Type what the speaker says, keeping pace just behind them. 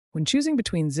When choosing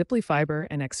between Ziply Fiber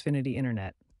and Xfinity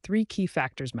Internet, three key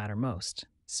factors matter most: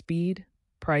 speed,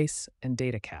 price, and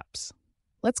data caps.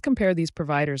 Let's compare these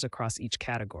providers across each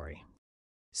category.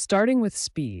 Starting with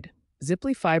speed,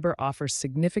 Ziply Fiber offers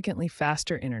significantly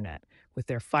faster internet with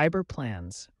their fiber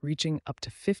plans reaching up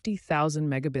to 50,000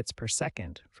 megabits per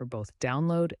second for both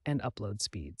download and upload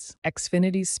speeds.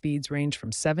 Xfinity's speeds range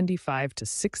from 75 to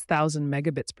 6,000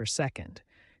 megabits per second,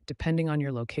 depending on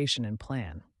your location and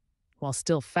plan. While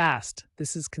still fast,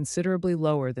 this is considerably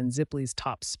lower than Ziply's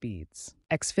top speeds.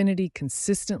 Xfinity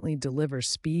consistently delivers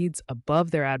speeds above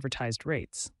their advertised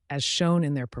rates, as shown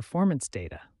in their performance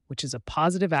data, which is a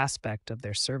positive aspect of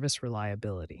their service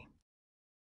reliability.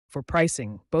 For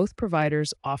pricing, both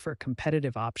providers offer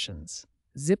competitive options.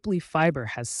 Ziply Fiber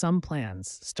has some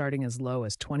plans starting as low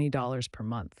as $20 per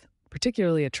month,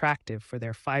 particularly attractive for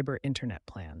their fiber internet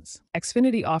plans.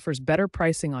 Xfinity offers better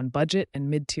pricing on budget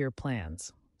and mid-tier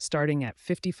plans, starting at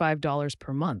 $55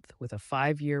 per month with a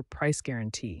 5-year price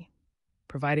guarantee,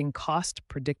 providing cost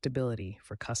predictability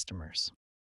for customers.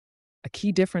 A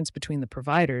key difference between the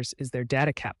providers is their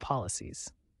data cap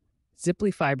policies.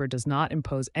 Ziply Fiber does not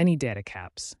impose any data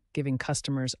caps, giving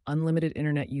customers unlimited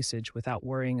internet usage without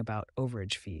worrying about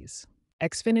overage fees.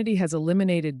 Xfinity has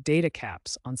eliminated data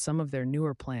caps on some of their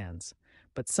newer plans,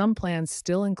 but some plans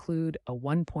still include a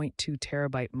 1.2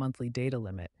 terabyte monthly data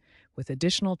limit, with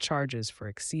additional charges for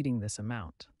exceeding this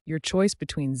amount. Your choice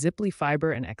between Ziply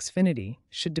Fiber and Xfinity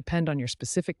should depend on your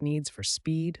specific needs for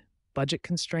speed, budget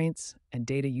constraints, and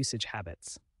data usage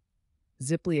habits.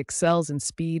 Ziply excels in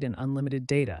speed and unlimited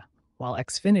data, while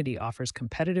Xfinity offers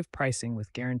competitive pricing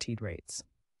with guaranteed rates.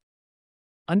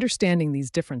 Understanding these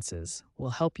differences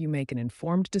will help you make an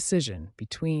informed decision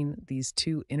between these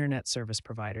two internet service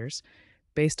providers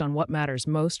based on what matters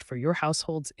most for your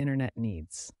household's internet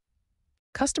needs.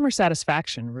 Customer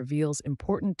satisfaction reveals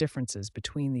important differences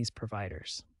between these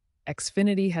providers.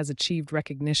 Xfinity has achieved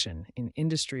recognition in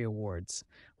industry awards,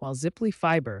 while Ziply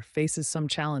Fiber faces some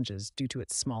challenges due to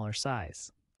its smaller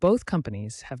size. Both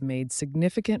companies have made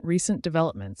significant recent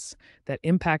developments that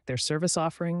impact their service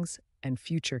offerings and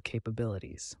future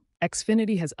capabilities.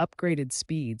 Xfinity has upgraded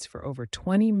speeds for over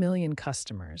 20 million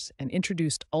customers and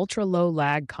introduced ultra-low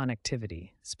lag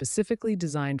connectivity, specifically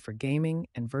designed for gaming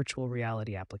and virtual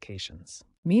reality applications.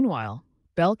 Meanwhile,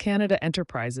 Bell Canada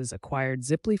Enterprises acquired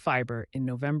Ziply Fiber in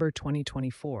November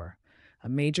 2024, a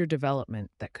major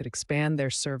development that could expand their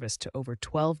service to over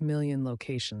 12 million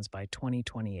locations by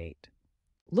 2028.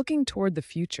 Looking toward the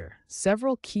future,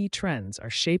 several key trends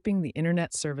are shaping the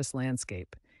internet service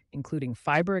landscape, including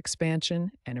fiber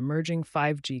expansion and emerging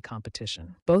 5G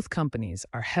competition. Both companies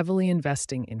are heavily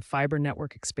investing in fiber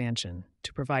network expansion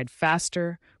to provide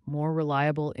faster, more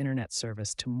reliable internet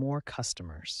service to more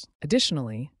customers.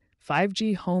 Additionally,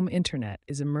 5G home internet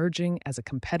is emerging as a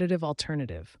competitive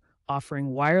alternative, offering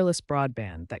wireless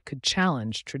broadband that could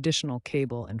challenge traditional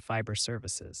cable and fiber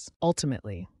services.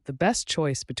 Ultimately, the best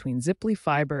choice between Ziply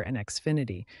Fiber and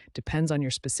Xfinity depends on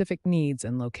your specific needs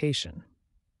and location.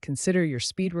 Consider your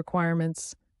speed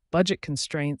requirements, budget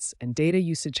constraints, and data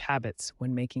usage habits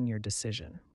when making your decision.